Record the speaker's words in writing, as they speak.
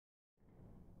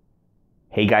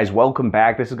Hey guys, welcome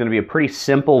back. This is going to be a pretty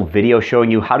simple video showing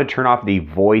you how to turn off the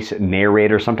voice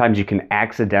narrator. Sometimes you can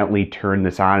accidentally turn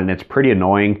this on and it's pretty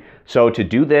annoying. So to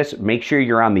do this, make sure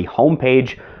you're on the home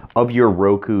page of your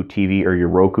Roku TV or your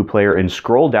Roku player and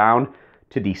scroll down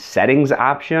to the settings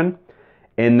option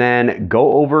and then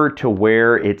go over to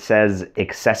where it says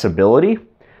accessibility.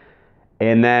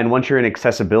 And then once you're in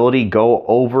accessibility, go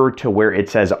over to where it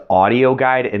says audio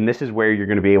guide. And this is where you're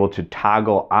going to be able to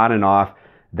toggle on and off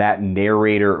that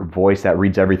narrator voice that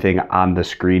reads everything on the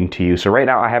screen to you. So right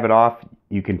now I have it off.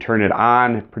 You can turn it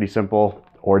on, pretty simple,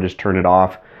 or just turn it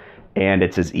off. And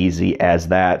it's as easy as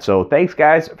that. So thanks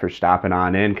guys for stopping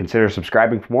on in. Consider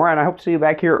subscribing for more, and I hope to see you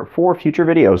back here for future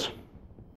videos.